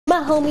My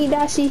homie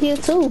Dashi here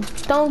too.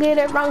 Don't get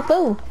it wrong,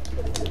 too.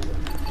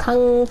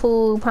 Kung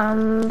Fu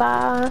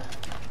Panda.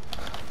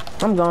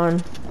 I'm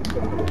gone.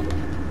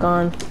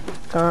 Gone.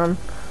 Gone.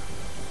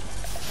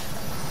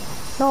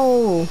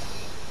 No.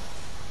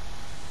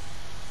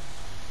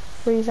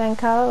 Freezing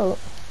cold.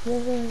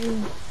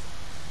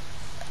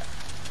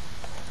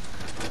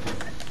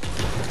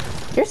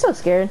 You're so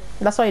scared.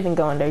 That's why you didn't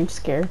go in there. You're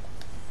scared.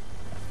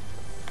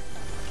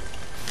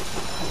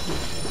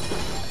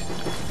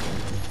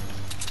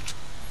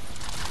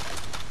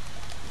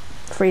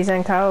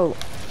 Freezing cold.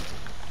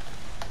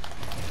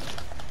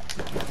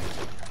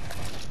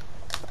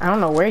 I don't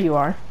know where you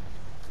are.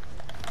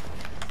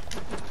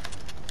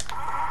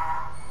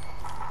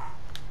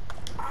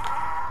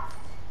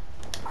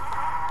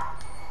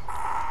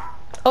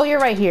 Oh, you're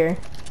right here.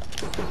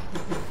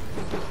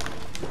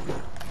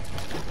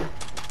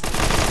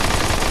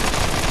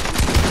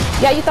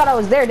 Yeah, you thought I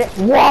was there.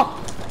 Whoa!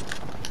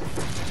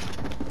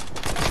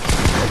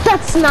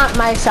 That's not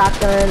my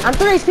shotgun. I'm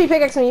 3 HP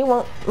pickaxing. You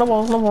won't. No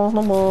balls, no balls,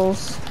 no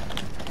balls.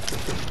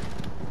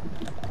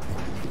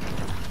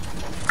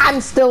 I'm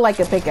still like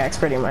a pickaxe,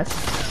 pretty much.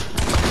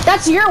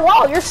 That's your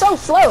wall. You're so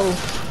slow.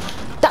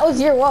 That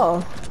was your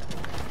wall.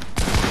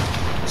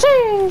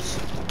 Change.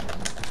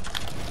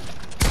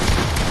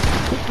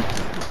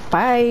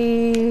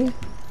 Bye.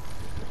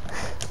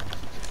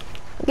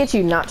 Get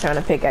you not trying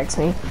to pickaxe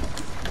me.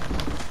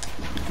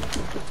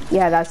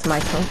 Yeah, that's my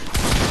turn.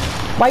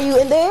 Why you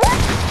in there?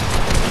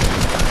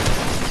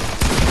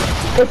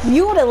 If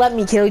you would have let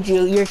me kill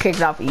you, you're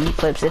kicked off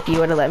Eclipse. If you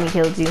would have let me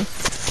kill you,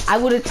 I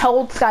would have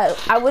told Sky.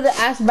 I would have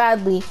asked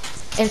Badly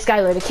and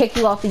Skylar to kick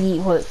you off the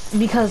Eclipse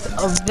because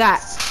of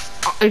that.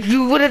 If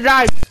you would have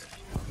died.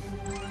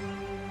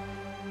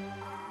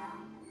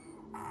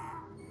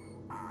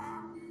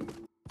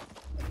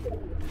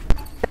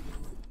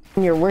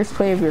 Your worst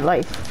play of your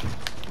life,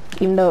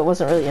 even though it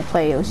wasn't really a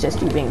play, it was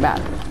just you being bad.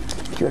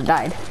 You would have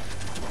died.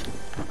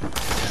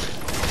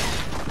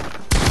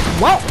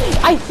 What?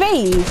 I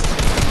phased.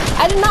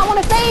 I did not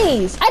want to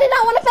phase. I did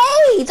not want to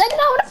phase. I did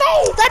not want to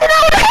phase. I did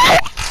not want to phase.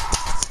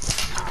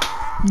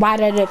 Why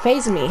did it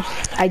phase me?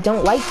 I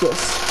don't like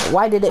this.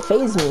 Why did it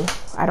phase me?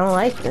 I don't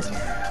like this.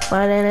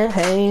 Why did it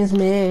phase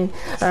me?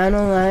 I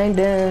don't like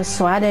this.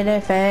 Why did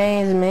it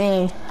phase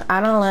me?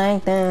 I don't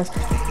like this.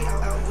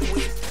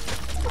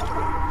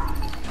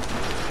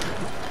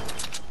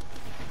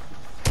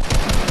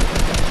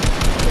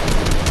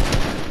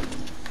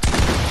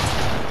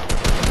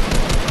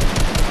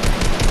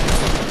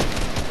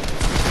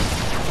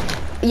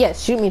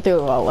 Yes, shoot me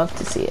through. I'll love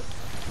to see it.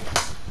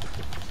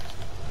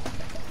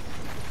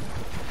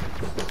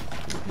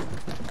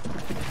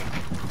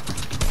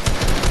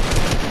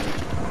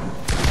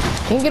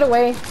 Can you get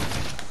away?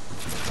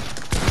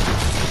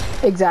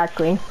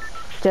 Exactly.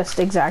 Just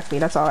exactly.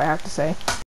 That's all I have to say.